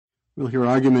We'll hear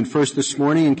argument first this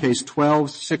morning in Case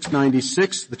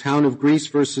 12-696, the Town of Greece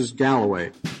versus Galloway.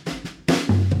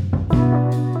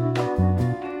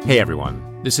 Hey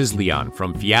everyone, this is Leon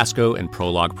from Fiasco and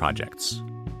Prologue Projects.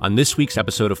 On this week's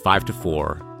episode of 5 to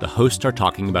 4, the hosts are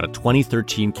talking about a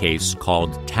 2013 case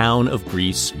called Town of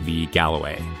Greece v.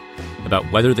 Galloway, about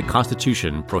whether the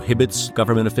Constitution prohibits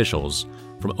government officials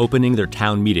from opening their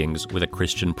town meetings with a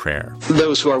Christian prayer.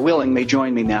 Those who are willing may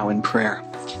join me now in prayer.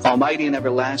 Almighty and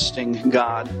everlasting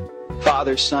God,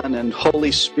 Father, Son, and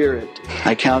Holy Spirit,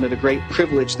 I count it a great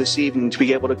privilege this evening to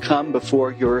be able to come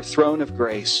before your throne of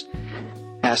grace,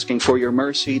 asking for your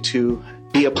mercy to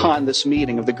be upon this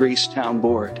meeting of the Greece Town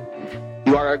Board.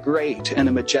 You are a great and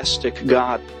a majestic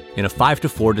God. In a 5 to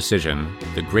 4 decision,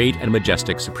 the great and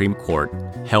majestic Supreme Court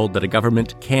held that a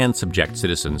government can subject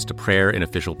citizens to prayer in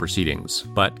official proceedings,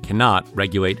 but cannot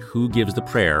regulate who gives the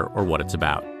prayer or what it's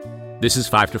about. This is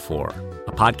 5 to 4,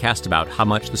 a podcast about how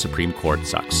much the Supreme Court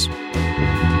sucks.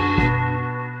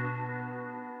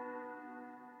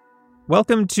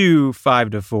 Welcome to 5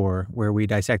 to 4, where we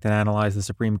dissect and analyze the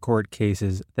Supreme Court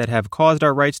cases that have caused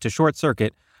our rights to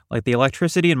short-circuit, like the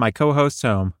electricity in my co-host's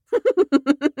home.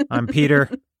 I'm Peter,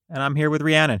 and I'm here with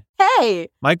Rhiannon. Hey!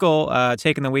 Michael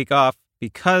taking the week off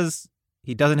because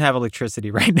he doesn't have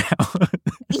electricity right now.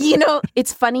 You know,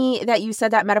 it's funny that you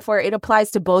said that metaphor. It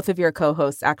applies to both of your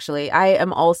co-hosts, actually. I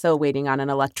am also waiting on an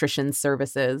electrician's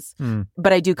services,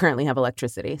 but I do currently have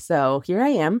electricity, so here I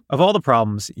am. Of all the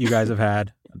problems you guys have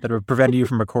had that have prevented you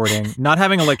from recording, not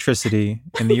having electricity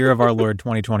in the year of our Lord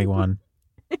 2021,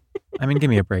 I mean, give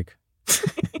me a break.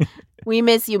 We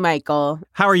miss you, Michael.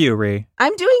 How are you, Rhi?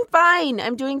 I'm doing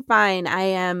fine. I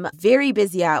am very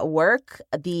busy at work.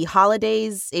 The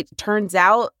holidays, it turns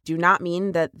out, do not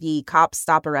mean that the cops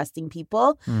stop arresting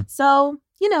people. So,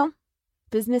 you know,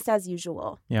 business as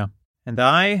usual. Yeah. And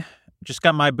I just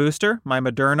got my booster, my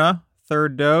Moderna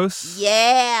third dose.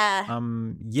 Yeah.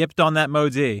 Yipped on that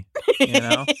Mo-D, you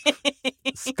know?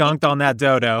 Skunked on that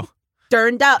dodo.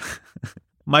 Turned up.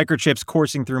 Microchips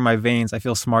coursing through my veins. I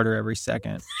feel smarter every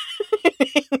second.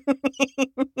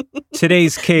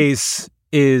 Today's case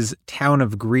is Town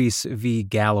of Greece v.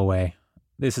 Galloway.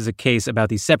 This is a case about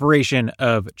the separation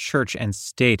of church and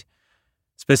state.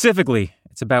 Specifically,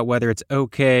 it's about whether it's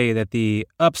okay that the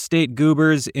upstate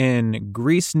goobers in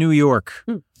Greece, New York,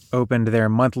 opened their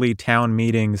monthly town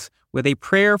meetings with a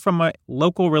prayer from a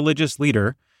local religious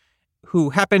leader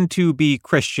who happened to be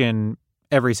Christian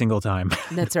every single time.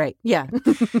 That's right. Yeah.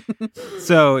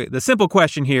 So the simple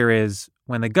question here is,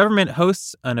 when the government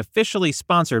hosts an officially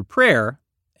sponsored prayer,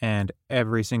 and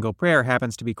every single prayer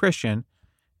happens to be Christian,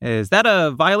 is that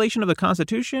a violation of the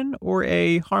Constitution or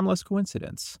a harmless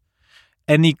coincidence?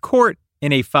 And the court,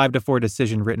 in a 5 to 4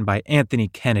 decision written by Anthony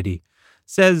Kennedy,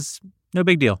 says, no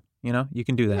big deal. You know, you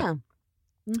can do that.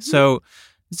 Yeah. So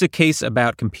this is a case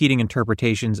about competing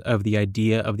interpretations of the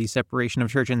idea of the separation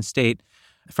of church and state,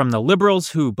 from the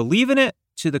liberals who believe in it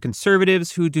to the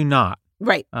conservatives who do not.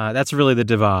 Right. That's really the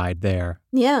divide there.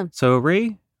 Yeah. So,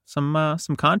 Rhi, some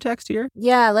context here?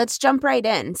 Yeah, let's jump right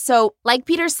in. So, like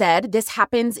Peter said, this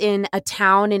happens in a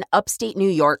town in upstate New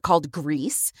York called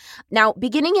Greece. Now,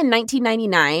 beginning in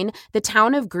 1999, the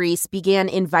town of Greece began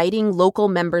inviting local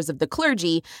members of the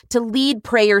clergy to lead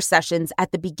prayer sessions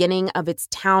at the beginning of its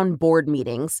town board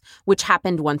meetings, which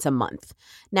happened once a month.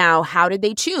 Now, how did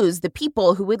they choose the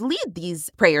people who would lead these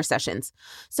prayer sessions?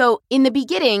 So, in the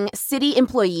beginning, city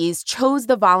employees chose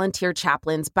the volunteer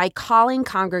chaplains by calling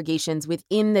congregations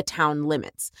within the town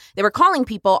limits. They were calling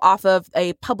people off of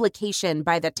a publication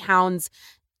by the town's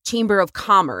Chamber of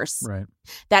Commerce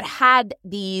that had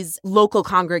these local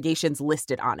congregations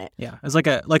listed on it. Yeah, it's like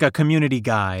a community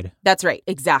guide. That's right,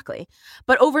 exactly.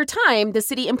 But over time, the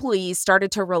city employees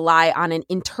started to rely on an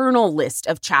internal list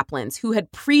of chaplains who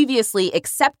had previously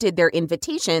accepted their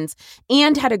invitations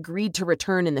and had agreed to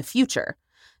return in the future.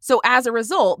 So as a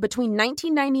result, between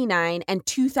 1999 and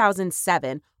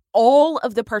 2007, all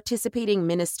of the participating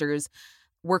ministers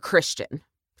were Christian.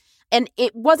 And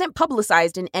it wasn't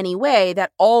publicized in any way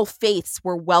that all faiths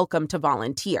were welcome to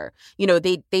volunteer. You know,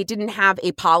 they didn't have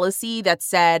a policy that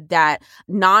said that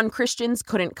non-Christians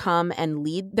couldn't come and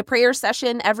lead the prayer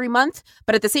session every month.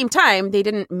 But at the same time, they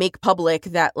didn't make public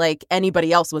that like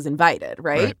anybody else was invited,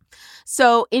 right?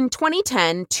 So in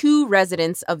 2010, 2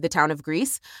 residents of the town of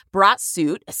Greece brought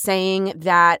suit saying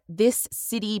that this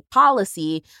city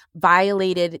policy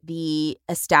violated the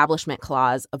Establishment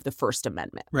Clause of the First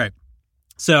Amendment. Right.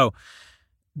 So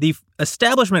the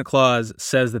Establishment Clause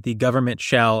says that the government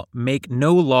shall make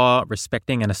no law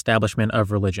respecting an establishment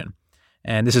of religion.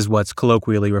 And this is what's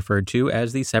colloquially referred to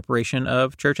as the separation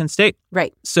of church and state.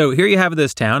 Right. So here you have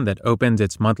this town that opens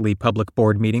its monthly public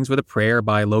board meetings with a prayer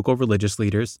by local religious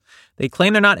leaders. They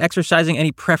claim they're not exercising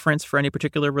any preference for any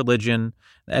particular religion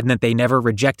and that they never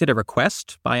rejected a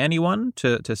request by anyone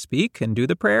to speak and do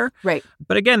the prayer. Right.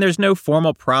 But again, there's no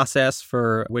formal process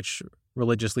for which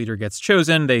religious leader gets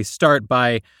chosen. They start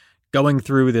by going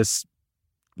through this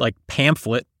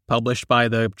pamphlet published by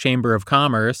the Chamber of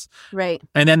Commerce. Right.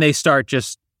 And then they start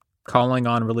just calling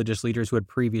on religious leaders who had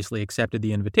previously accepted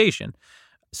the invitation.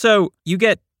 So you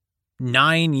get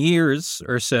 9 years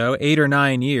or so, 8 or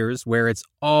 9 years, where it's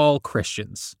all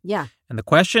Christians. Yeah. And the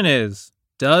question is,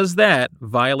 does that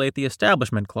violate the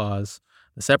Establishment Clause,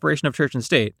 the separation of church and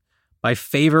state, by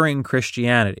favoring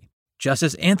Christianity?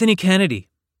 Justice Anthony Kennedy,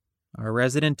 our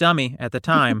resident dummy at the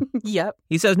time, Yep.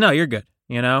 he says, no, you're good.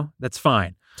 That's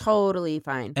fine. Totally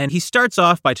fine. And he starts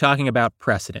off by talking about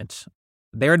precedent.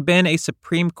 There had been a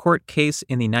Supreme Court case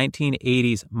in the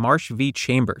 1980s, Marsh v.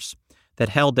 Chambers, that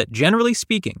held that, generally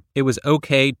speaking, it was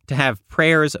okay to have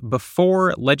prayers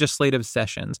before legislative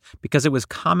sessions because it was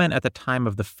common at the time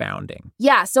of the founding.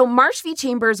 Yeah, so Marsh v.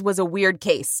 Chambers was a weird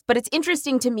case, but it's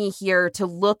interesting to me here to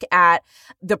look at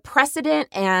the precedent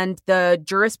and the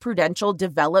jurisprudential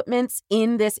developments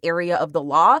in this area of the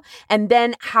law, and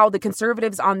then how the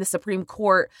conservatives on the Supreme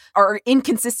Court are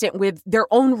inconsistent with their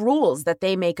own rules that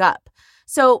they make up.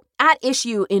 So at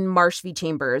issue in Marsh v.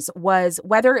 Chambers was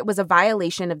whether it was a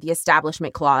violation of the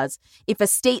Establishment Clause if a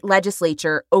state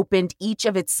legislature opened each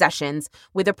of its sessions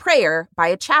with a prayer by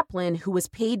a chaplain who was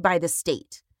paid by the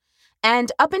state. And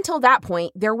up until that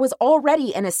point, there was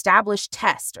already an established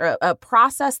test, or a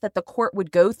process that the court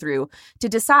would go through to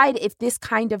decide if this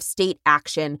kind of state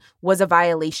action was a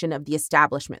violation of the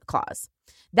Establishment Clause.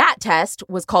 That test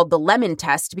was called the Lemon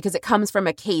test because it comes from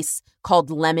a case called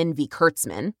Lemon v.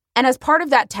 Kurtzman. And as part of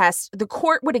that test, the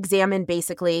court would examine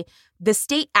basically the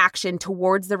state action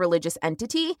towards the religious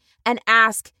entity and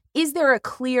ask, is there a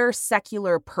clear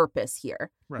secular purpose here?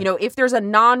 Right. If there's a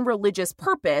non-religious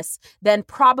purpose, then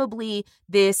probably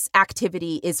this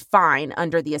activity is fine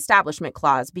under the Establishment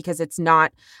Clause because it's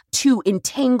not too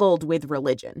entangled with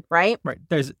religion, right? Right.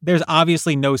 There's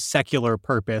obviously no secular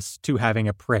purpose to having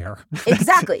a prayer.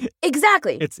 Exactly.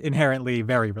 It's inherently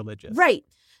very religious. Right.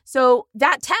 So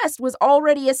that test was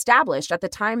already established at the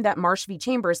time that Marsh v.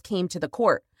 Chambers came to the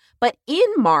court. But in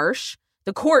Marsh,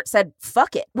 the court said,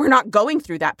 fuck it, we're not going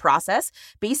through that process,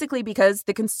 basically because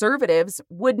the conservatives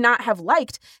would not have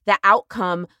liked the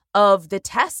outcome of the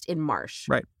test in Marsh.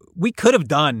 Right. We could have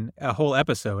done a whole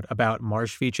episode about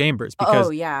Marsh v. Chambers because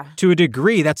to a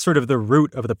degree, that's sort of the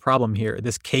root of the problem here.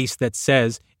 This case that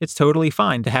says it's totally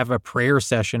fine to have a prayer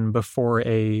session before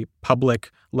a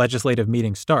public legislative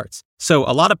meeting starts. So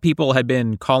a lot of people had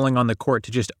been calling on the court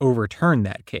to just overturn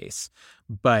that case.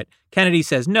 But Kennedy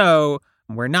says, no,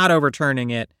 we're not overturning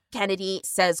it. Kennedy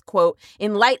says, quote,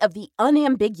 in light of the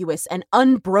unambiguous and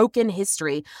unbroken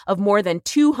history of more than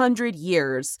 200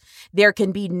 years, there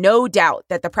can be no doubt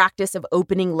that the practice of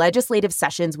opening legislative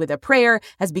sessions with a prayer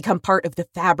has become part of the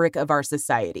fabric of our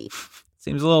society.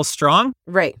 Seems a little strong.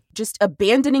 Right. Just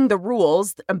abandoning the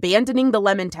rules, abandoning the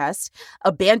Lemon test,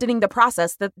 abandoning the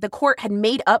process that the court had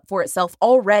made up for itself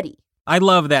already. I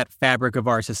love that fabric of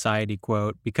our society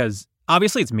quote because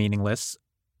obviously it's meaningless.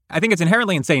 I think it's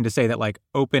inherently insane to say that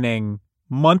opening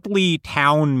monthly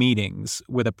town meetings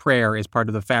with a prayer is part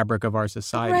of the fabric of our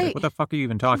society. Right. What the fuck are you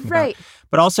even talking right. about?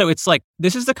 But also it's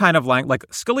this is the kind of language,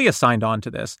 Scalia signed on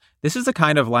to this. This is the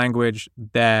kind of language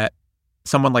that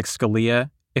someone like Scalia,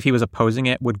 if he was opposing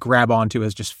it, would grab onto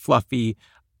as just fluffy,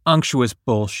 unctuous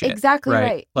bullshit. Exactly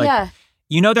right. Yeah.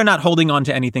 They're not holding on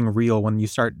to anything real when you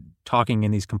start talking in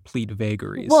these complete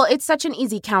vagaries. Well, it's such an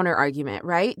easy counter argument,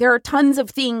 right? There are tons of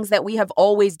things that we have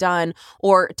always done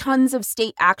or tons of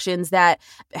state actions that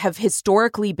have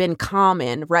historically been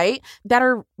common, right? That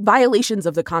are violations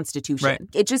of the Constitution. Right.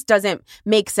 It just doesn't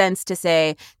make sense to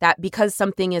say that because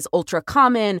something is ultra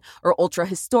common or ultra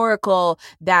historical,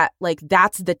 that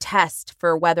that's the test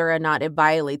for whether or not it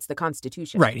violates the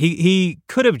Constitution. Right. He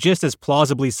could have just as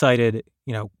plausibly cited,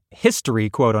 history,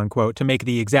 quote unquote, to make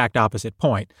the exact opposite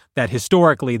point, that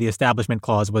historically the Establishment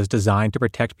Clause was designed to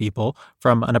protect people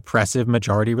from an oppressive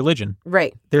majority religion.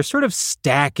 Right. They're sort of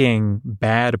stacking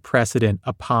bad precedent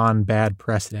upon bad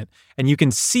precedent. And you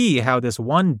can see how this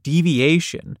one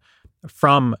deviation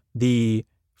from the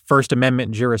First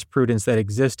Amendment jurisprudence that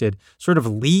existed sort of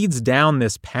leads down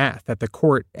this path that the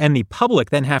court and the public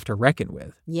then have to reckon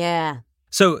with. Yeah.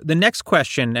 So the next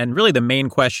question, and really the main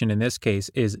question in this case,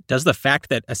 is does the fact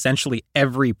that essentially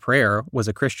every prayer was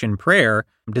a Christian prayer,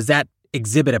 does that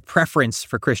exhibit a preference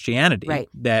for Christianity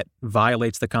that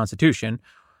violates the Constitution.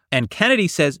 And Kennedy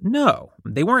says, no,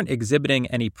 they weren't exhibiting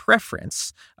any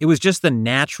preference. It was just the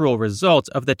natural result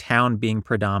of the town being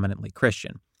predominantly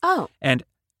Christian. Oh. And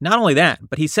not only that,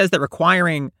 but he says that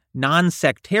requiring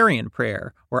non-sectarian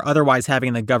prayer or otherwise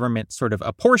having the government sort of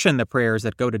apportion the prayers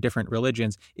that go to different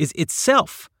religions is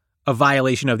itself a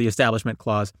violation of the Establishment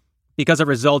Clause because it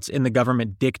results in the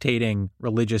government dictating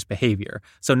religious behavior.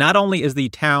 So not only is the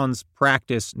town's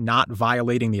practice not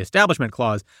violating the Establishment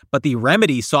Clause, but the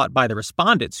remedy sought by the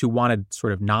respondents who wanted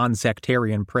sort of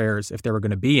non-sectarian prayers, if there were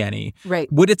going to be any,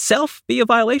 would itself be a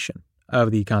violation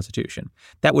of the Constitution.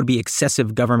 That would be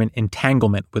excessive government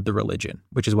entanglement with the religion,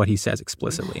 which is what he says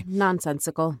explicitly.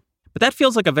 Nonsensical. But that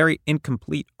feels like a very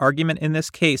incomplete argument in this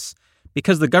case,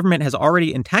 because the government has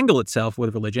already entangled itself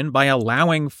with religion by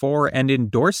allowing for and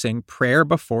endorsing prayer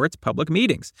before its public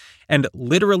meetings and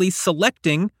literally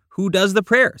selecting who does the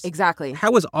prayers. Exactly.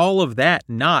 How is all of that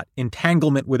not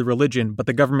entanglement with religion, but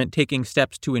the government taking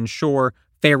steps to ensure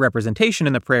fair representation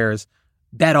in the prayers?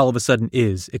 That all of a sudden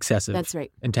is excessive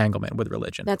entanglement with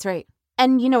religion. That's right.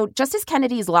 And, Justice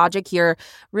Kennedy's logic here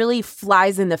really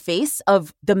flies in the face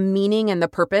of the meaning and the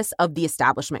purpose of the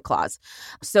Establishment Clause.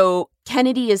 So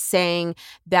Kennedy is saying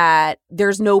that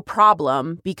there's no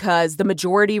problem because the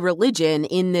majority religion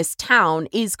in this town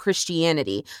is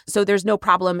Christianity. So there's no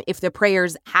problem if the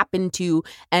prayers happen to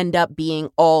end up being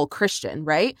all Christian,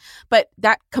 right? But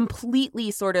that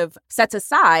completely sort of sets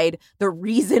aside the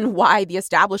reason why the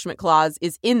Establishment Clause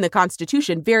is in the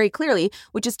Constitution very clearly,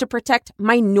 which is to protect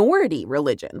minority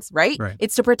religions, right?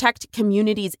 It's to protect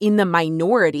communities in the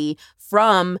minority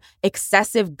from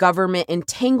excessive government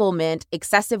entanglement,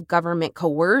 excessive government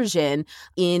coercion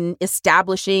in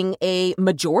establishing a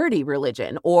majority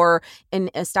religion or in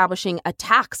establishing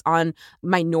attacks on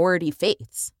minority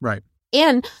faiths. Right.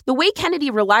 And the way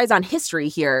Kennedy relies on history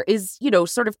here is,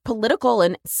 sort of political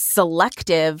and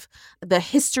selective. The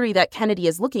history that Kennedy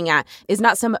is looking at is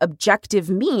not some objective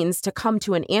means to come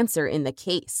to an answer in the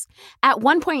case. At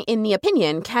one point in the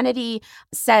opinion, Kennedy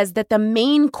says that the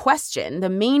main question, the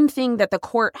main thing that the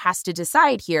court has to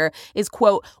decide here is,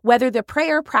 quote, whether the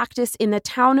prayer practice in the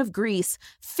town of Greece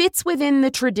fits within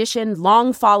the tradition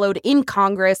long followed in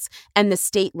Congress and the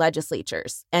state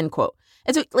legislatures, end quote.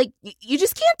 And so, you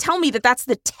just can't tell me that that's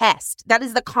the test. That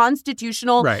is the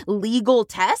constitutional legal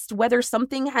test, whether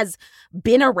something has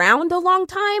been around a long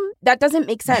time. That doesn't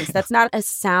make sense. That's not a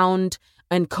sound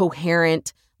and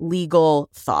coherent legal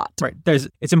thought. Right.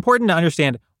 It's important to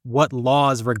understand what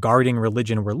laws regarding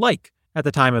religion were like at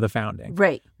the time of the founding.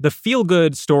 Right. The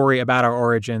feel-good story about our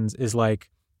origins is like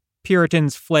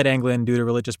Puritans fled England due to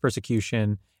religious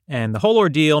persecution, and the whole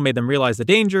ordeal made them realize the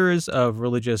dangers of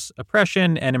religious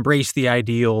oppression and embrace the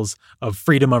ideals of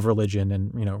freedom of religion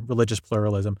and, religious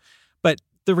pluralism. But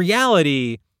the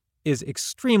reality is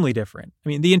extremely different. I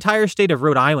mean, the entire state of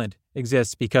Rhode Island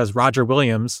exists because Roger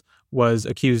Williams was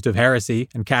accused of heresy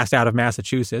and cast out of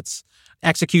Massachusetts.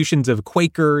 Executions of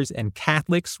Quakers and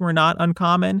Catholics were not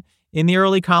uncommon in the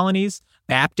early colonies.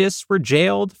 Baptists were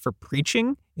jailed for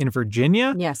preaching in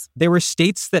Virginia. Yes. There were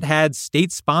states that had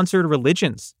state-sponsored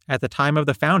religions at the time of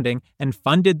the founding and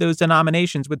funded those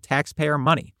denominations with taxpayer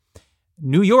money.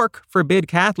 New York forbid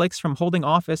Catholics from holding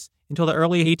office until the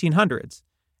early 1800s.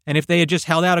 And if they had just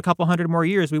held out a couple hundred more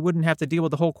years, we wouldn't have to deal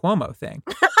with the whole Cuomo thing.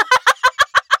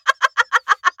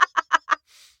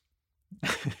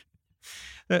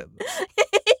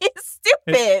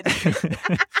 Stupid.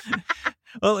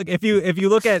 Well, if you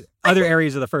look at other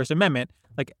areas of the First Amendment,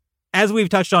 as we've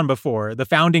touched on before, the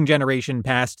founding generation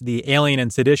passed the Alien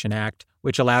and Sedition Act,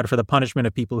 which allowed for the punishment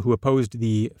of people who opposed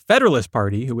the Federalist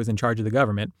Party, who was in charge of the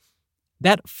government.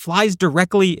 That flies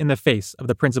directly in the face of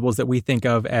the principles that we think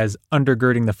of as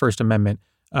undergirding the First Amendment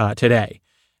today.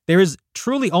 There is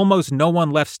truly almost no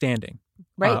one left standing,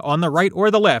 on the right or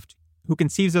the left, who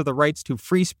conceives of the rights to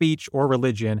free speech or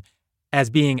religion as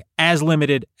being as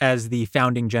limited as the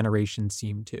founding generation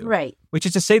seemed to. Right. Which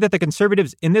is to say that the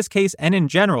conservatives in this case and in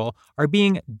general are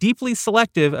being deeply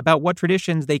selective about what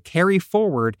traditions they carry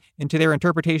forward into their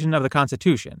interpretation of the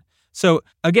Constitution. So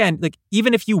again,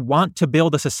 even if you want to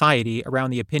build a society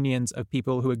around the opinions of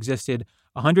people who existed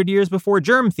 100 years before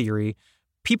germ theory,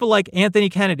 people like Anthony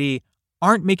Kennedy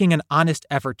aren't making an honest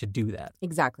effort to do that.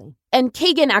 Exactly. And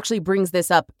Kagan actually brings this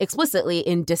up explicitly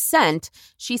in Dissent.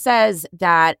 She says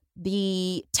that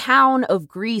the town of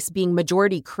Greece being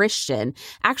majority Christian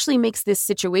actually makes this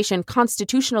situation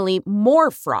constitutionally more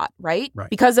fraught, right?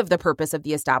 Because of the purpose of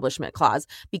the Establishment Clause,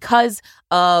 because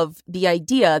of the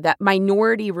idea that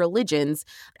minority religions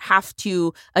have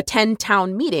to attend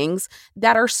town meetings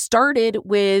that are started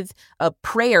with a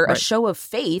prayer, a show of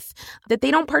faith that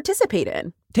they don't participate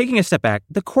in. Taking a step back,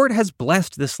 the court has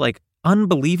blessed this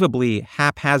unbelievably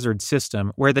haphazard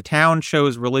system where the town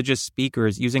shows religious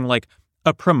speakers using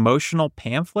a promotional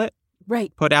pamphlet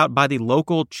put out by the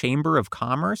local chamber of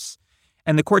commerce.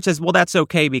 And the court says, well, that's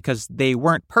okay because they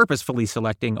weren't purposefully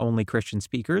selecting only Christian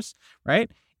speakers, right?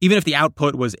 Even if the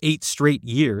output was 8 straight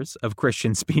years of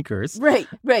Christian speakers. Right.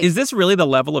 Is this really the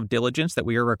level of diligence that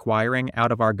we are requiring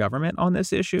out of our government on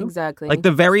this issue? Exactly.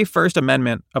 The very first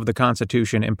amendment of the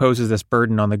Constitution imposes this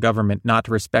burden on the government not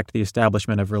to respect the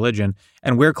establishment of religion.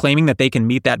 And we're claiming that they can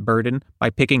meet that burden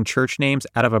by picking church names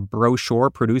out of a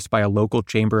brochure produced by a local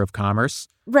chamber of commerce.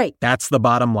 Right. That's the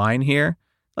bottom line here.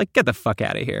 Get the fuck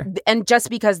out of here. And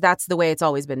just because that's the way it's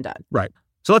always been done. Right.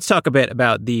 So let's talk a bit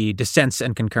about the dissents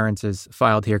and concurrences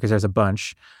filed here, because there's a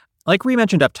bunch. Like we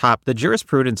mentioned up top, the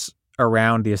jurisprudence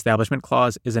around the Establishment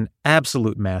Clause is an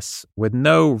absolute mess with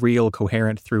no real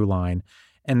coherent through line.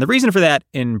 And the reason for that,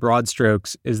 in broad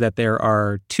strokes, is that there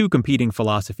are 2 competing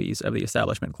philosophies of the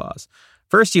Establishment Clause.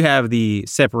 First, you have the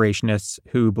separationists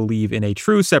who believe in a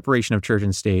true separation of church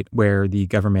and state, where the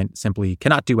government simply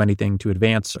cannot do anything to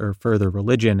advance or further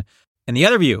religion. And the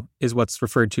other view is what's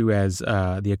referred to as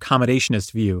the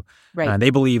accommodationist view. Right.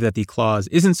 They believe that the clause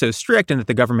isn't so strict and that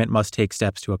the government must take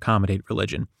steps to accommodate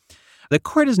religion. The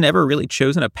court has never really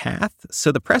chosen a path,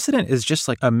 so the precedent is just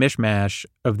a mishmash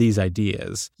of these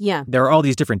ideas. Yeah. There are all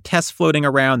these different tests floating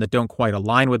around that don't quite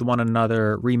align with one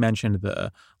another. Ree mentioned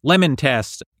the Lemon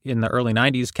test. In the early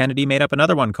 90s, Kennedy made up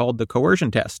another one called the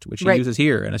coercion test, which he uses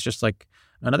here, and it's just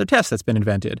another test that's been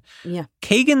invented. Yeah.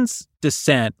 Kagan's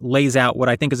dissent lays out what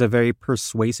I think is a very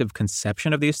persuasive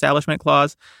conception of the Establishment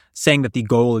Clause, saying that the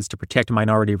goal is to protect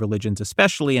minority religions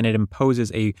especially, and it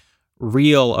imposes a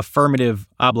real affirmative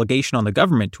obligation on the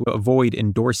government to avoid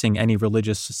endorsing any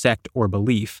religious sect or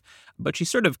belief. But she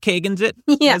sort of Kagans it,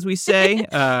 as we say,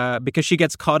 because she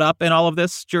gets caught up in all of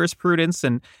this jurisprudence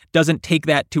and doesn't take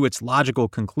that to its logical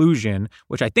conclusion,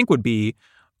 which I think would be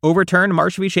overturn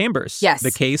Marsh v. Chambers. Yes. The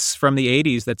case from the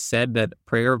 80s that said that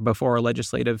prayer before a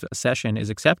legislative session is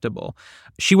acceptable.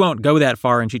 She won't go that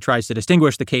far, and she tries to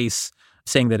distinguish the case,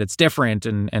 saying that it's different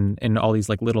and in all these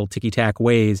little ticky-tack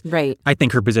ways. Right. I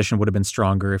think her position would have been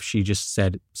stronger if she just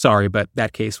said, sorry, but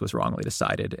that case was wrongly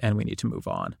decided and we need to move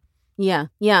on. Yeah.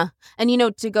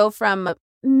 And, to go from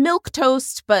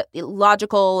milquetoast but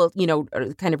logical,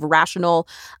 kind of rational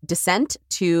dissent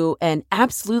to an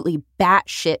absolutely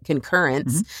batshit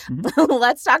concurrence. Mm-hmm.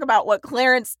 Let's talk about what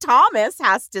Clarence Thomas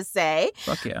has to say.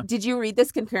 Fuck yeah. Did you read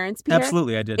this concurrence, Peter?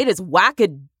 Absolutely, I did. It is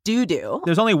whack-a-doo-doo.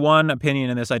 There's only one opinion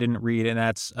in this I didn't read, and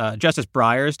that's Justice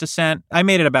Breyer's dissent. I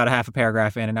made it about a half a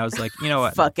paragraph in, and I was like, you know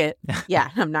what? Fuck it. Yeah,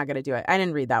 I'm not going to do it. I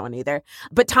didn't read that one either.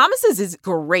 But Thomas's is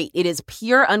great. It is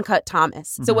pure uncut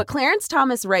Thomas. Mm-hmm. So what Clarence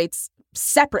Thomas writes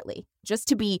separately, just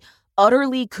to be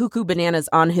utterly cuckoo bananas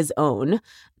on his own,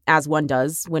 as one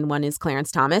does when one is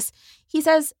Clarence Thomas, he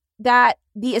says that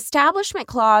the Establishment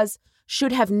Clause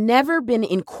should have never been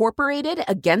incorporated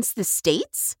against the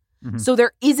states. Mm-hmm. So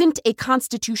there isn't a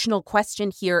constitutional question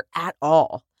here at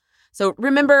all. So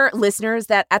remember, listeners,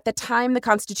 that at the time the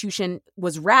Constitution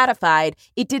was ratified,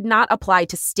 it did not apply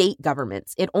to state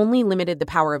governments. It only limited the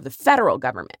power of the federal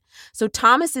government. So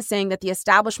Thomas is saying that the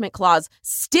Establishment Clause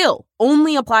still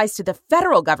only applies to the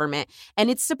federal government, and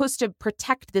it's supposed to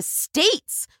protect the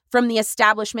states from the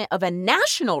establishment of a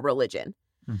national religion.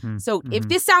 Mm-hmm. So if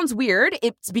this sounds weird,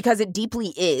 it's because it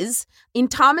deeply is. In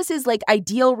Thomas's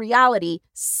ideal reality,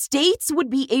 states would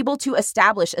be able to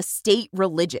establish a state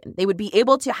religion. They would be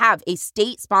able to have a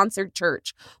state-sponsored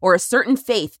church or a certain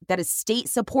faith that is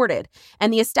state-supported.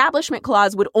 And the Establishment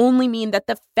Clause would only mean that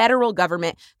the federal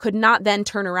government could not then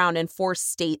turn around and force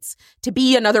states to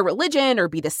be another religion or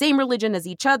be the same religion as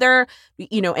each other,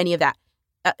 any of that.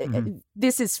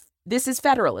 This is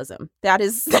federalism. That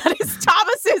is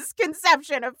Thomas's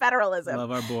conception of federalism.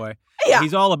 Love our boy. Yeah.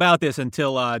 He's all about this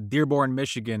until Dearborn,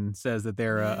 Michigan says that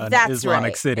they're an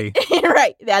Islamic city.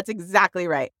 Right. That's exactly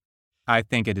right. I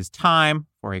think it is time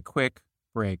for a quick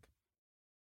break.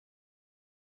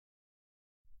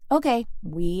 Okay,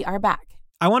 we are back.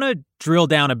 I want to drill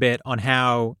down a bit on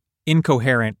how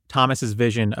incoherent Thomas's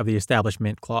vision of the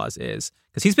Establishment Clause is.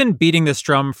 Because he's been beating this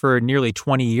drum for nearly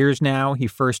 20 years now. He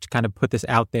first kind of put this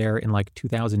out there in like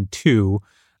 2002.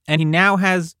 And he now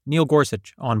has Neil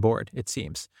Gorsuch on board, it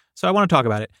seems. So I want to talk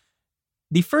about it.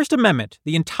 The First Amendment,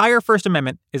 the entire First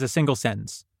Amendment, is a single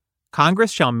sentence.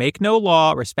 Congress shall make no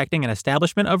law respecting an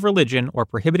establishment of religion or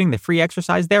prohibiting the free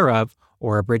exercise thereof,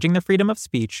 or abridging the freedom of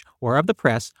speech or of the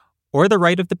press, or the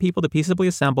right of the people to peaceably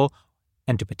assemble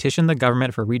and to petition the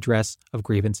government for redress of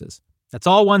grievances. That's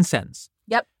all one sentence.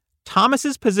 Yep.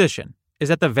 Thomas's position is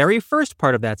that the very first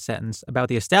part of that sentence about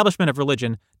the establishment of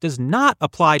religion does not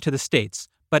apply to the states,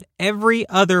 but every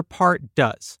other part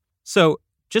does. So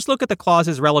just look at the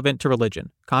clauses relevant to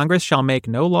religion. Congress shall make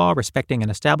no law respecting an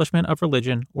establishment of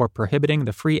religion or prohibiting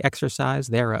the free exercise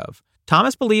thereof.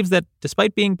 Thomas believes that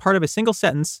despite being part of a single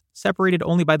sentence, separated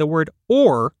only by the word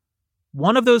or,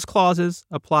 one of those clauses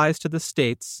applies to the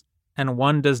states and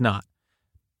one does not.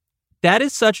 That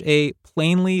is such a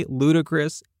plainly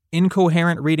ludicrous,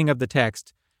 incoherent reading of the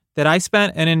text that I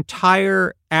spent an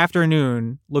entire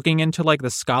afternoon looking into like the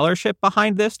scholarship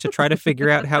behind this to try to figure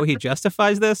out how he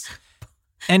justifies this.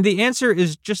 And the answer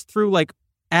is just through like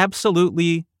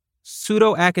absolutely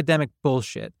pseudo-academic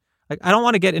bullshit. Like, I don't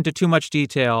want to get into too much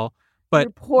detail, but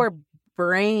your poor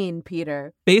brain,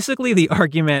 Peter. Basically, the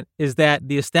argument is that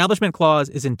the Establishment Clause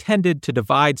is intended to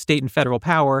divide state and federal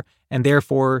power and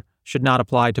therefore should not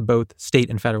apply to both state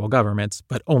and federal governments,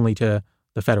 but only to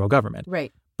the federal government.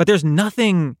 Right. But there's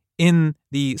nothing in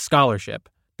the scholarship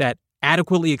that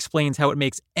adequately explains how it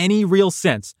makes any real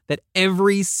sense that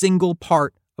every single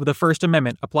part of the First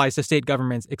Amendment applies to state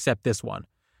governments except this one.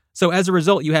 So as a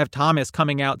result, you have Thomas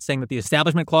coming out saying that the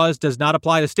Establishment Clause does not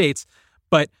apply to states,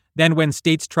 but then when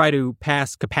states try to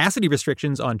pass capacity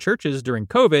restrictions on churches during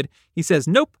COVID, he says,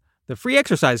 nope, the Free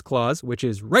Exercise Clause, which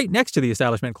is right next to the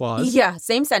Establishment Clause, yeah,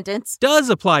 same sentence, does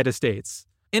apply to states.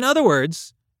 In other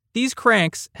words, these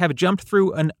cranks have jumped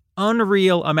through an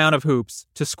unreal amount of hoops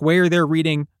to square their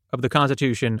reading of the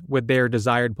Constitution with their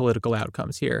desired political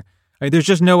outcomes here. I mean, there's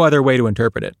just no other way to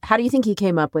interpret it. How do you think he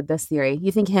came up with this theory?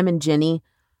 You think him and Ginny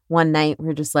one night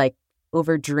were just like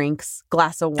over drinks,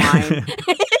 glass of wine,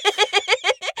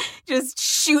 just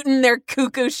shooting their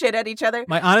cuckoo shit at each other?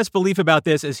 My honest belief about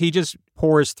this is he just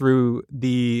pours through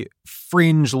the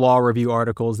fringe law review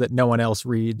articles that no one else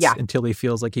reads until he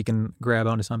feels like he can grab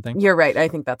onto something. You're right. I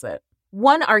think that's it.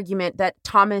 One argument that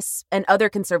Thomas and other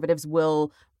conservatives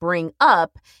will bring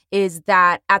up is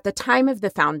that at the time of the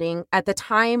founding, at the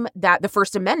time that the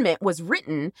First Amendment was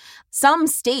written, some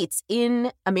states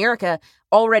in America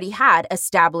already had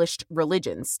established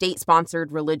religions,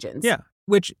 state-sponsored religions. Yeah,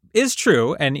 which is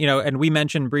true. And, and we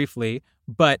mentioned briefly,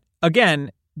 but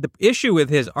again, the issue with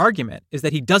his argument is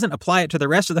that he doesn't apply it to the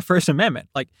rest of the First Amendment.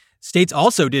 Like, states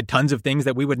also did tons of things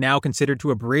that we would now consider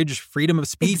to abridge freedom of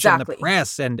speech and the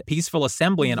press and peaceful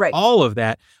assembly and all of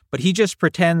that. But he just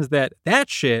pretends that that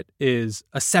shit is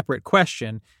a separate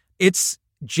question. It's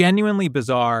genuinely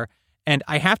bizarre. And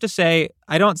I have to say,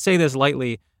 I don't say this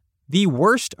lightly, the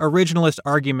worst originalist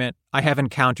argument I have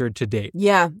encountered to date.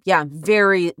 Yeah.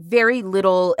 Very, very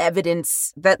little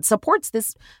evidence that supports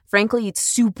this, frankly,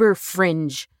 super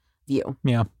fringe view.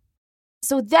 Yeah.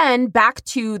 So then back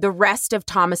to the rest of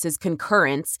Thomas's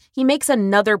concurrence, he makes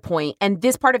another point, and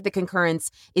this part of the concurrence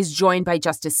is joined by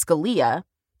Justice Scalia.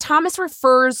 Thomas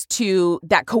refers to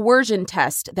that coercion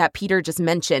test that Peter just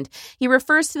mentioned. He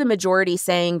refers to the majority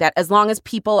saying that as long as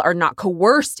people are not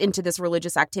coerced into this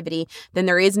religious activity, then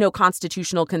there is no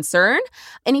constitutional concern.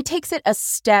 And he takes it a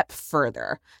step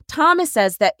further. Thomas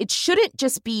says that it shouldn't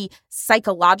just be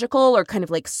psychological or kind of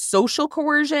like social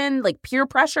coercion, like peer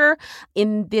pressure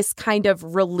in this kind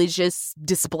of religious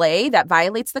display that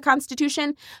violates the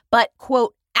Constitution, but,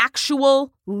 quote,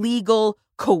 actual legal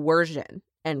coercion.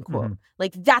 End quote. Mm-hmm.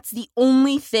 Like, that's the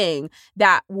only thing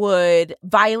that would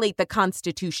violate the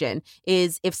Constitution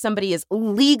is if somebody is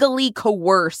legally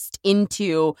coerced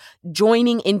into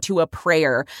joining into a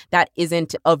prayer that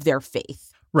isn't of their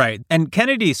faith. Right. And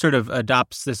Kennedy sort of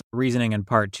adopts this reasoning in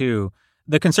part two.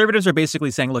 The conservatives are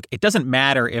basically saying, look, it doesn't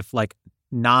matter if like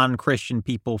non-Christian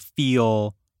people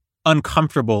feel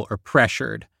uncomfortable or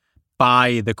pressured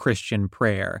by the Christian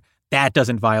prayer. That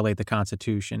doesn't violate the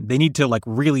Constitution. They need to like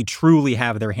really truly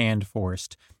have their hand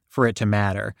forced for it to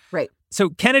matter. Right. So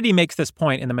Kennedy makes this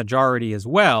point in the majority as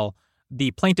well.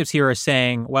 The plaintiffs here are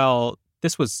saying, well,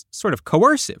 this was sort of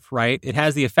coercive, right? It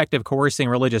has the effect of coercing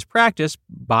religious practice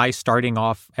by starting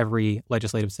off every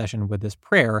legislative session with this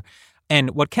prayer.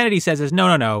 And what Kennedy says is,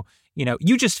 no.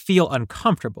 You just feel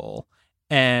uncomfortable.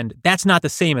 And that's not the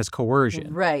same as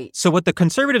coercion. Right. So what the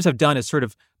conservatives have done is sort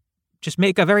of just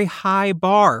make a very high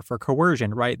bar for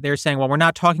coercion, right? They're saying, well, we're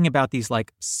not talking about these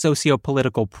like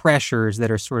socio-political pressures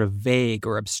that are sort of vague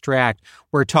or abstract.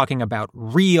 We're talking about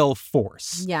real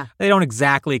force. Yeah. They don't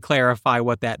exactly clarify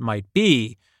what that might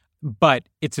be, but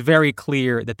it's very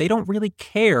clear that they don't really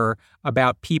care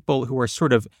about people who are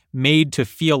sort of made to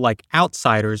feel like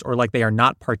outsiders or like they are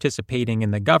not participating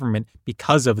in the government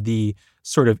because of the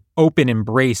sort of open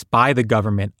embrace by the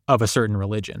government of a certain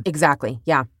religion. Exactly.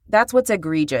 Yeah. That's what's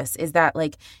egregious, is that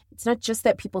like, it's not just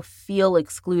that people feel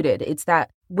excluded. It's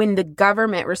that when the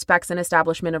government respects an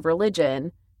establishment of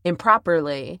religion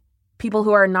improperly, people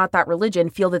who are not that religion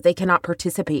feel that they cannot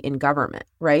participate in government,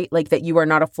 right? Like that you are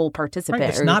not a full participant. Right,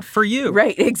 it's not for you.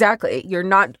 Right, exactly. You're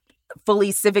not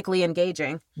fully civically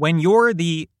engaging. When you're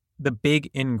the big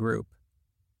in-group,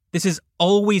 this is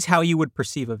always how you would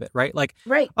perceive of it, right? Like,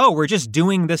 right. Oh, we're just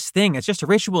doing this thing. It's just a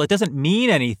ritual. It doesn't mean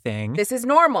anything. This is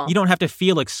normal. You don't have to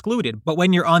feel excluded. But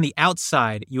when you're on the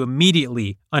outside, you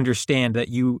immediately understand that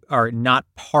you are not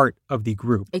part of the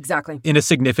group. Exactly. In a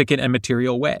significant and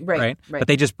material way, right? But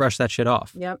they just brush that shit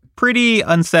off. Yep. Pretty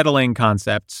unsettling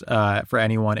concepts for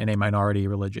anyone in a minority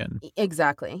religion.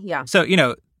 Exactly, yeah. So,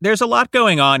 there's a lot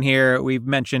going on here. We've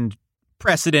mentioned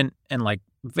precedent and like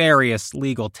various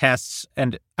legal tests.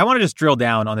 And I want to just drill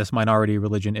down on this minority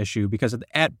religion issue because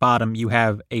at bottom you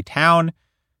have a town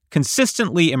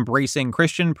consistently embracing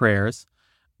Christian prayers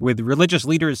with religious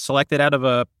leaders selected out of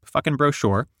a fucking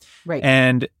brochure. Right.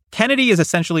 And Kennedy is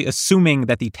essentially assuming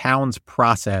that the town's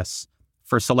process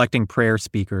for selecting prayer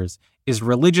speakers is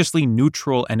religiously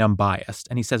neutral and unbiased.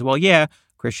 And he says, well, yeah,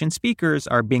 Christian speakers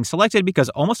are being selected because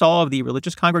almost all of the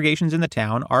religious congregations in the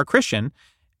town are Christian,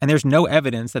 and there's no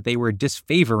evidence that they were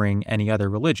disfavoring any other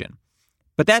religion.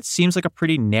 But that seems like a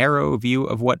pretty narrow view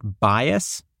of what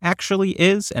bias actually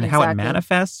is and how it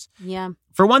manifests. Yeah.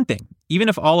 For one thing, even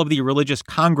if all of the religious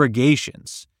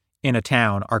congregations in a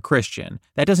town are Christian,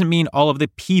 that doesn't mean all of the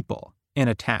people in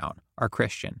a town are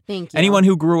Christian. Thank you. Anyone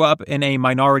who grew up in a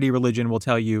minority religion will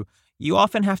tell you, you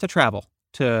often have to travel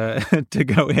to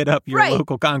go hit up your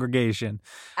local congregation.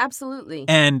 Absolutely.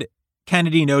 And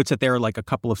Kennedy notes that there are like a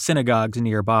couple of synagogues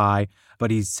nearby,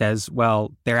 but he says,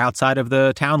 well, they're outside of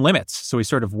the town limits. So he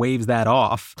sort of waves that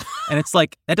off. And it's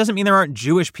like, that doesn't mean there aren't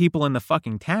Jewish people in the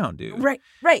fucking town, dude. Right.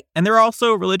 And there are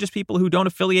also religious people who don't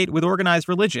affiliate with organized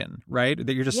religion, right?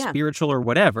 That you're just spiritual or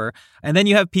whatever. And then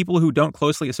you have people who don't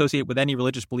closely associate with any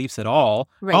religious beliefs at all.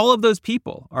 Right. All of those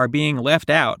people are being left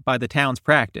out by the town's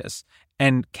practice.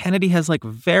 And Kennedy has like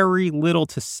very little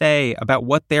to say about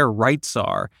what their rights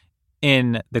are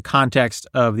in the context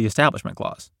of the Establishment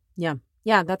Clause.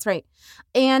 Yeah, that's right.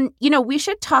 And, we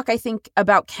should talk, I think,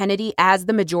 about Kennedy as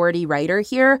the majority writer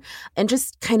here and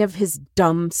just kind of his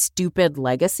dumb, stupid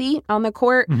legacy on the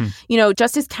court. Mm-hmm.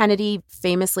 Justice Kennedy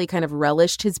famously kind of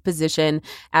relished his position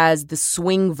as the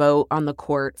swing vote on the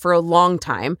court for a long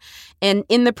time. And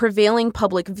in the prevailing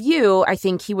public view, I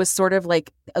think he was sort of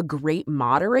like a great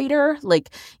moderator. Like,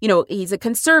 he's a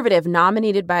conservative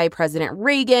nominated by President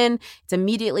Reagan. It's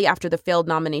immediately after the failed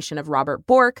nomination of Robert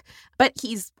Bork. But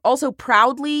he's also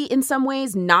proudly, in some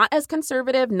ways, not as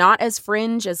conservative, not as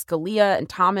fringe as Scalia and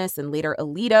Thomas and later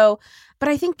Alito. But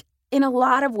I think in a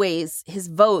lot of ways, his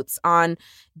votes on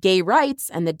gay rights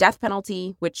and the death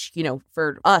penalty, which,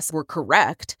 for us were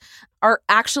correct, are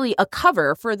actually a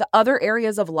cover for the other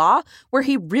areas of law where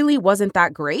he really wasn't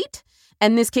that great.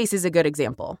 And this case is a good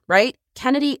example, right?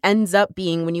 Kennedy ends up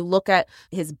being, when you look at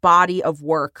his body of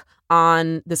work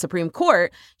on the Supreme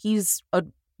Court, he's a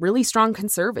really strong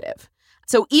conservative.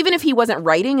 So even if he wasn't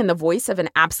writing in the voice of an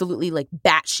absolutely like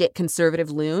batshit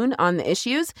conservative loon on the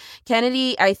issues,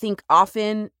 Kennedy, I think,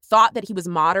 often thought that he was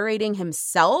moderating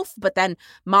himself, but then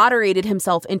moderated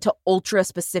himself into ultra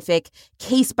specific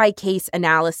case by case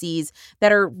analyses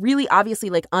that are really obviously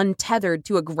like untethered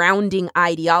to a grounding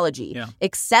ideology,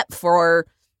 except for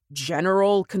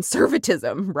general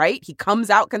conservatism, right? He comes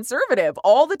out conservative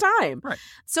all the time. Right.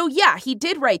 So yeah, he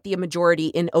did write the majority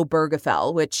in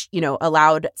Obergefell, which,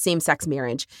 allowed same-sex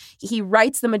marriage. He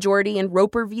writes the majority in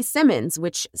Roper v. Simmons,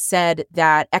 which said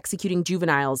that executing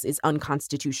juveniles is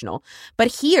unconstitutional. But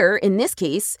here, in this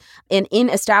case, and in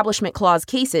Establishment Clause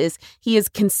cases, he is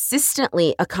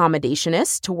consistently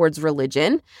accommodationist towards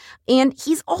religion. And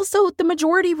he's also the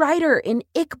majority writer in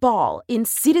Iqbal, in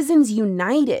Citizens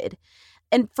United.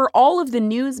 And for all of the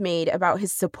news made about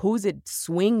his supposed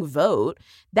swing vote,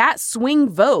 that swing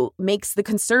vote makes the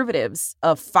conservatives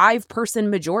a 5-person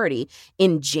majority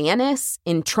in Janus,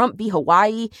 in Trump v.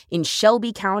 Hawaii, in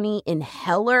Shelby County, in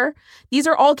Heller. These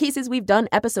are all cases we've done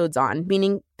episodes on,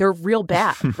 meaning they're real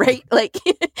bad, right? Like,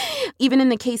 even in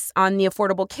the case on the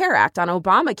Affordable Care Act, on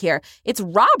Obamacare, it's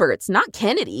Roberts, not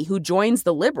Kennedy, who joins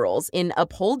the liberals in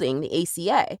upholding the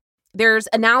ACA. There's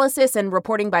analysis and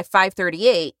reporting by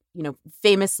 538,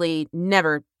 famously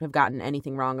never have gotten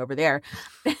anything wrong over there.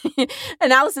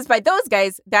 Analysis by those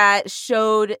guys that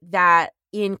showed that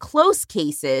in close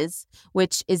cases,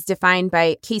 which is defined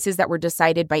by cases that were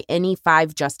decided by any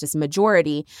 5-justice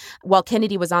majority, while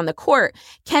Kennedy was on the court,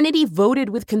 Kennedy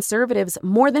voted with conservatives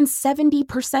more than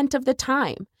 70% of the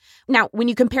time. Now, when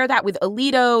you compare that with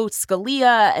Alito,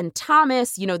 Scalia, and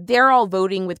Thomas, they're all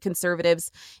voting with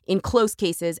conservatives in close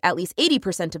cases at least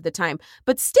 80% of the time.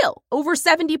 But still, over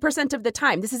 70% of the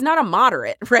time, this is not a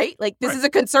moderate, right? Like, this is a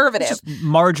conservative. It's just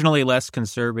marginally less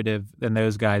conservative than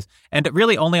those guys. And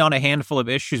really only on a handful of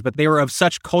issues, but they were of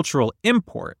such cultural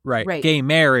import, right? Gay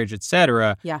marriage, et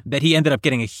cetera, that he ended up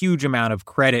getting a huge amount of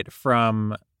credit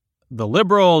from the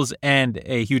liberals and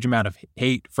a huge amount of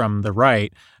hate from the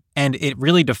right. And it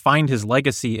really defined his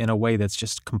legacy in a way that's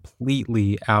just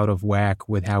completely out of whack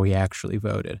with how he actually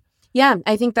voted. Yeah,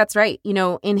 I think that's right.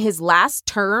 In his last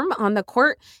term on the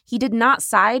court, he did not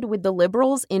side with the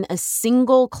liberals in a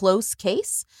single close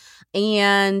case.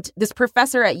 And this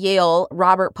professor at Yale,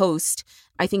 Robert Post,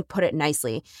 I think put it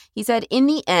nicely. He said, in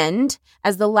the end,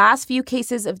 as the last few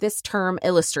cases of this term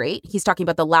illustrate, he's talking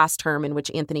about the last term in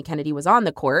which Anthony Kennedy was on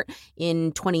the court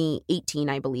in 2018,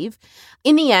 I believe.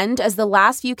 In the end, as the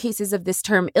last few cases of this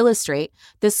term illustrate,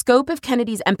 the scope of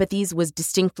Kennedy's empathies was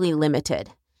distinctly limited.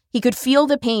 He could feel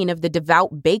the pain of the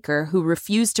devout baker who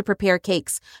refused to prepare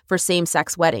cakes for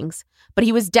same-sex weddings, but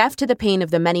he was deaf to the pain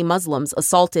of the many Muslims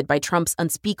assaulted by Trump's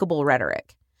unspeakable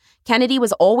rhetoric. Kennedy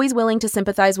was always willing to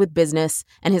sympathize with business,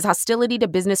 and his hostility to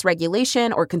business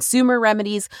regulation or consumer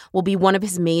remedies will be one of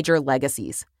his major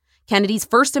legacies. Kennedy's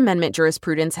First Amendment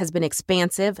jurisprudence has been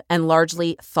expansive and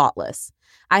largely thoughtless.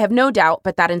 I have no doubt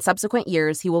but that in subsequent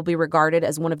years he will be regarded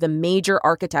as one of the major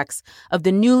architects of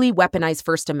the newly weaponized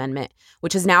First Amendment,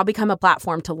 which has now become a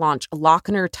platform to launch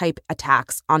Lochner-type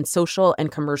attacks on social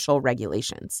and commercial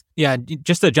regulations. Yeah,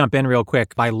 just to jump in real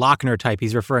quick, by Lochner type,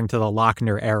 he's referring to the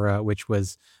Lochner era, which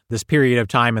was this period of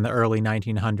time in the early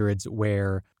 1900s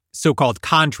where so-called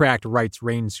contract rights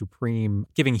reigned supreme,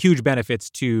 giving huge benefits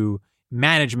to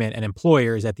management and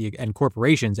employers and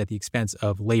corporations at the expense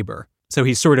of labor. So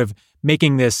he's sort of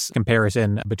making this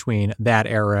comparison between that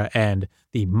era and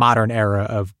the modern era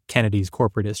of Kennedy's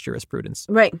corporatist jurisprudence.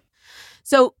 Right.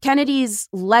 So Kennedy's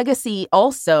legacy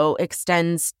also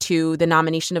extends to the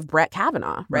nomination of Brett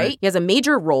Kavanaugh, right? He has a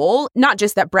major role, not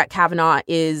just that Brett Kavanaugh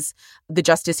is the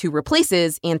justice who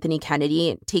replaces Anthony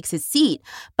Kennedy and takes his seat,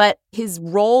 but his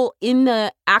role in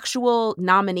the actual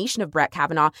nomination of Brett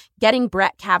Kavanaugh, getting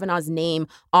Brett Kavanaugh's name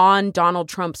on Donald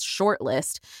Trump's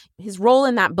shortlist. His role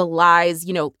in that belies,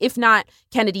 if not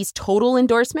Kennedy's total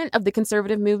endorsement of the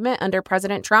conservative movement under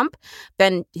President Trump,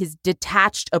 then his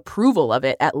detached approval of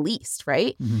it at least,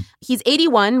 right? Mm-hmm. He's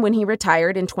 81 when he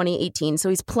retired in 2018, so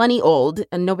he's plenty old,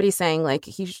 and nobody's saying like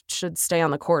he should stay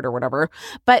on the court or whatever.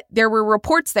 But there were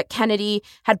reports that Kennedy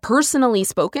had personally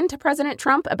spoken to President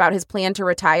Trump about his plan to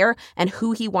retire and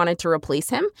who he wanted to replace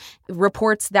him.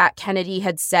 Reports that Kennedy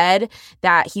had said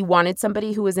that he wanted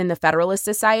somebody who was in the Federalist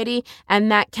Society,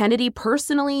 and that Kennedy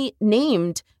personally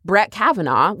named Brett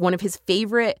Kavanaugh, one of his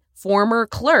favorite former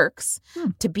clerks,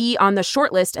 to be on the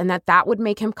shortlist, and that would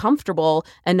make him comfortable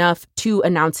enough to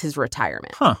announce his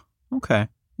retirement. Huh. Okay.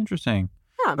 Interesting.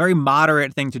 Yeah. Very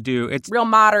moderate thing to do. It's real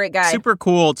moderate guy. Super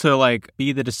cool to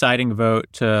be the deciding vote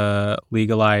to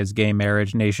legalize gay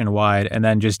marriage nationwide and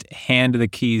then just hand the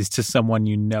keys to someone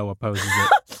opposes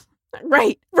it.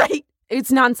 Right.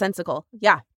 It's nonsensical.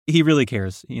 Yeah. He really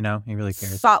cares, he really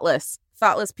cares. Thoughtless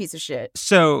piece of shit.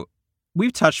 So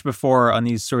we've touched before on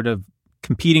these sort of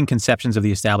competing conceptions of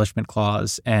the Establishment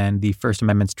Clause and the First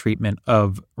Amendment's treatment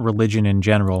of religion in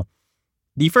general.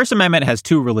 The First Amendment has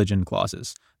two religion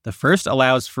clauses. The first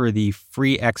allows for the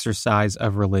free exercise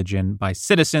of religion by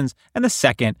citizens, and the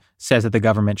second says that the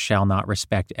government shall not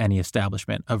respect any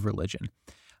establishment of religion.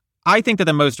 I think that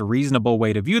the most reasonable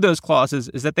way to view those clauses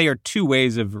is that they are two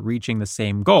ways of reaching the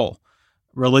same goal.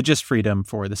 Religious freedom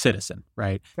for the citizen,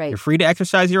 right? You're free to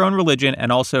exercise your own religion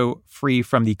and also free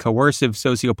from the coercive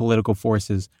sociopolitical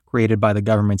forces created by the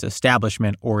government's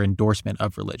establishment or endorsement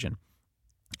of religion.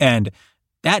 And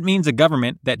that means a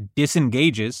government that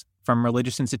disengages from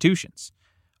religious institutions.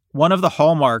 One of the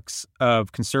hallmarks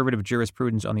of conservative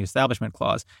jurisprudence on the Establishment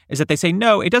Clause is that they say,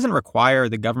 no, it doesn't require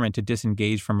the government to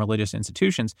disengage from religious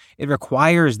institutions. It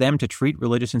requires them to treat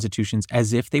religious institutions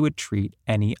as if they would treat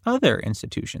any other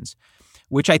institutions,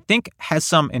 which I think has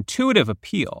some intuitive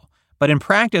appeal, but in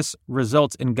practice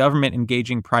results in government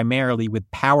engaging primarily with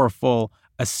powerful,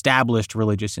 established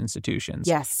religious institutions.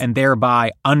 Yes. And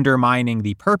thereby undermining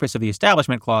the purpose of the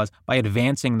Establishment Clause by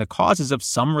advancing the causes of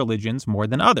some religions more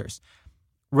than others.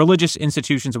 Religious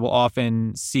institutions will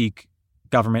often seek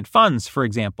government funds, for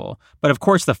example. But of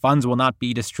course, the funds will not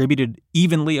be distributed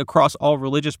evenly across all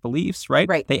religious beliefs, right?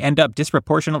 Right. They end up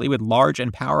disproportionately with large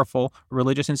and powerful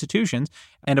religious institutions.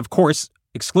 And of course,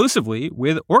 exclusively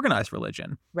with organized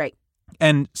religion. Right.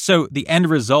 And so the end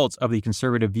result of the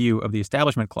conservative view of the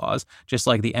Establishment Clause, just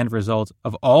like the end result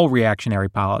of all reactionary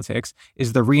politics,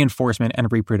 is the reinforcement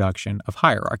and reproduction of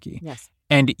hierarchy. Yes.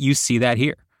 And you see that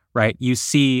here, right? You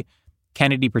see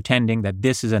Kennedy pretending that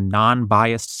this is a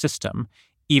non-biased system,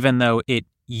 even though it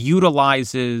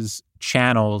utilizes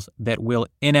channels that will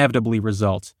inevitably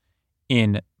result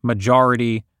in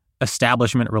majority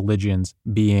establishment religions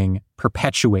being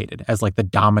perpetuated as like the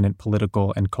dominant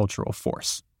political and cultural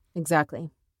force. Exactly.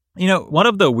 You know, one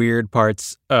of the weird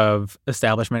parts of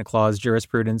Establishment Clause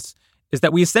jurisprudence is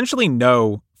that we essentially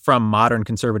know from modern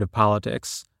conservative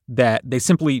politics that they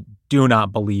simply do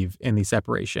not believe in the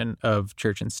separation of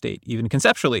church and state, even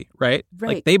conceptually, right?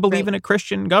 Right, Like they believe right. in a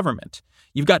Christian government.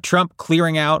 You've got Trump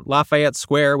clearing out Lafayette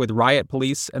Square with riot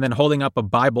police and then holding up a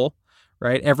Bible,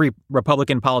 right? Every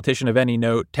Republican politician of any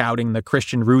note touting the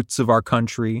Christian roots of our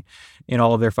country in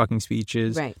all of their fucking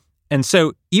speeches. Right. And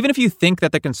so even if you think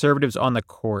that the conservatives on the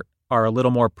court are a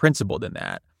little more principled than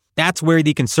that, that's where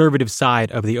the conservative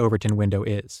side of the Overton window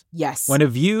is. Yes. When a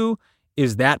view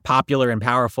is that popular and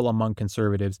powerful among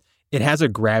conservatives, it has a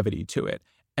gravity to it.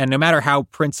 And no matter how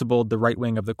principled the right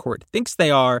wing of the court thinks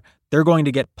they are, they're going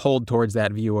to get pulled towards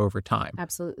that view over time.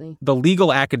 Absolutely. The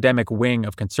legal academic wing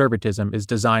of conservatism is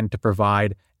designed to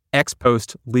provide ex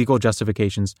post legal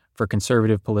justifications for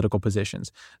conservative political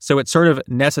positions. So it sort of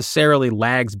necessarily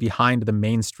lags behind the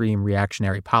mainstream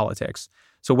reactionary politics.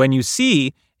 So when you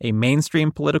see a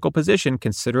mainstream political position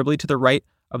considerably to the right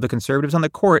of the conservatives on the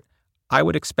court, I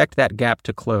would expect that gap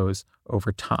to close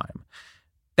over time.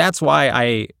 That's why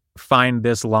I find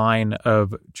this line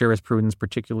of jurisprudence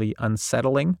particularly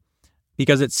unsettling,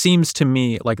 because it seems to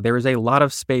me like there is a lot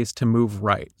of space to move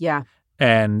right. Yeah.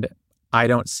 And I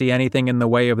don't see anything in the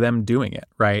way of them doing it,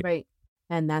 right? Right.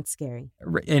 And that's scary.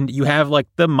 And you have like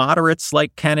the moderates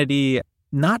like Kennedy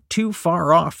not too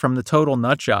far off from the total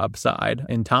nutjob side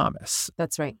in Thomas.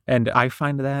 That's right. And I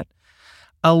find that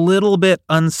a little bit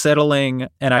unsettling,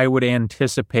 and I would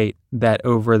anticipate that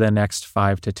over the next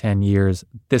 5 to 10 years,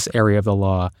 this area of the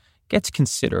law gets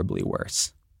considerably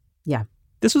worse. Yeah.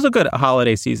 This was a good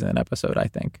holiday season episode, I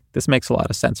think. This makes a lot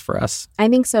of sense for us. I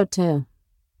think so, too.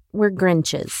 We're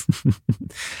Grinches.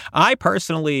 I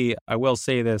personally, I will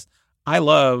say this, I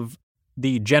love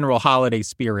the general holiday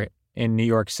spirit in New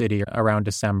York City around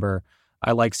December.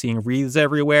 I like seeing wreaths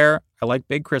everywhere. I like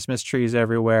big Christmas trees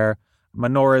everywhere.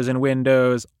 Menorahs and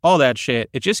windows, all that shit.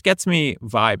 It just gets me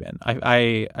vibing.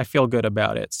 I feel good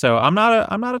about it. So I'm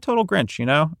not a total Grinch, you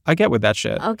know? I get with that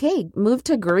shit. Okay, move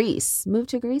to Greece. Move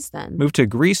to Greece then. Move to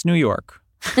Greece, New York.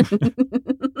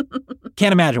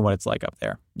 Can't imagine what it's like up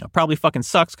there. You know, probably fucking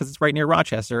sucks because it's right near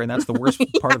Rochester, and that's the worst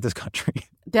part of this country.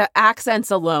 The accents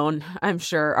alone, I'm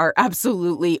sure, are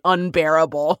absolutely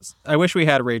unbearable. I wish we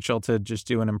had Rachel to just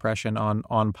do an impression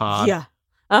on pod. Yeah.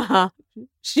 Uh-huh.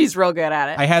 She's real good at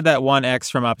it. I had that one ex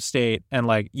from upstate, and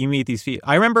like you meet these people.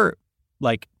 I remember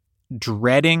like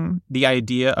dreading the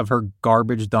idea of her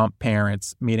garbage dump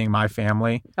parents meeting my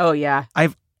family. Oh, yeah.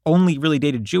 I've only really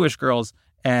dated Jewish girls,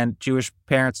 and Jewish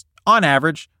parents, on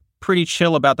average, pretty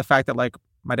chill about the fact that like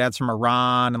my dad's from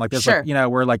Iran, and like there's Sure. like, you know,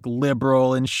 we're like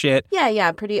liberal and shit.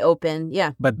 Yeah, pretty open.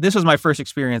 Yeah. But this was my first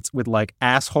experience with like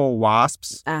asshole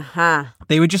wasps. Uh-huh.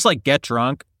 They would just like get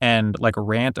drunk and like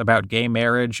rant about gay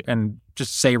marriage and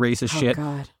just say racist shit. Oh,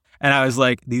 God. And I was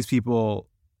like, these people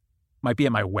might be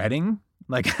at my wedding.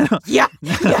 Like, Yeah.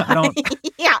 I don't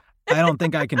Yeah. I don't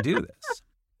think I can do this.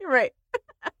 You're right.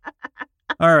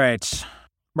 All right.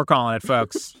 We're calling it,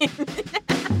 folks.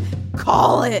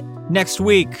 Call it. Next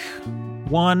week,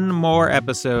 one more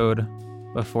episode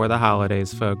before the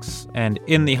holidays, folks. And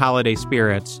in the holiday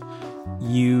spirits,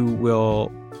 you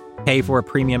will pay for a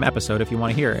premium episode if you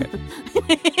want to hear it.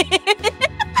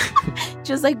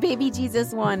 Just like baby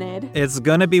Jesus wanted. It's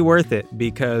going to be worth it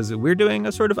because we're doing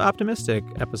a sort of optimistic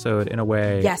episode in a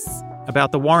way. Yes.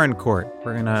 About the Warren Court.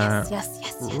 We're going to Yes.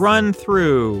 run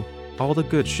through all the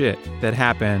good shit that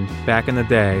happened back in the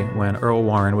day when Earl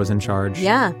Warren was in charge.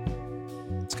 Yeah.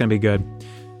 It's going to be good.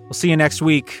 We'll see you next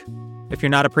week. If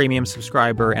you're not a premium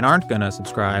subscriber and aren't going to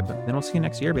subscribe, then we'll see you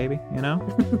next year, baby. You know?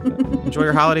 Enjoy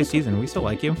your holiday season. We still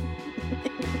like you.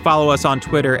 Follow us on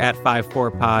Twitter at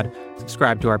 54pod.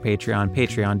 Subscribe to our Patreon,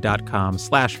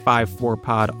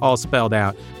 patreon.com/54pod, all spelled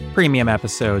out. Premium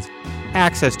episodes,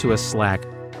 access to a Slack,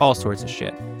 all sorts of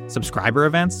shit. Subscriber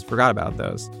events? Forgot about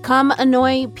those. Come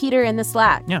annoy Peter in the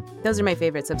Slack. Yeah. Those are my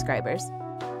favorite subscribers.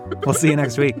 We'll see you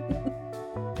next week.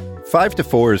 5 to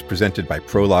 4 is presented by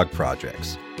Prologue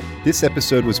Projects. This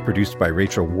episode was produced by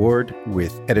Rachel Ward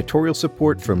with editorial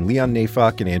support from Leon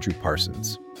Nafok and Andrew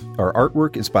Parsons. Our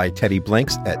artwork is by Teddy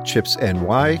Blanks at Chips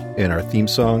NY, and our theme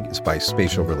song is by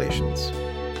Spatial Relations.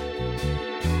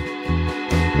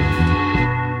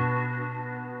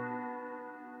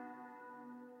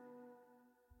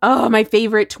 Oh, my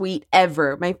favorite tweet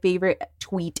ever. My favorite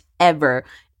tweet ever.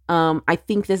 I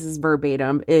think this is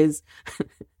verbatim, is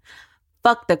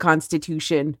fuck the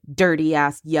Constitution, dirty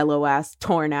ass, yellow ass,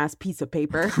 torn ass piece of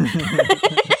paper.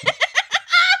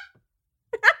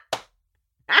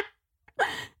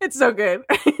 It's so good.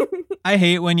 I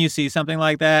hate when you see something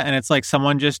like that and it's like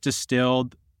someone just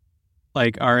distilled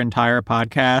like our entire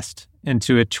podcast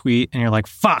into a tweet and you're like,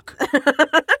 fuck.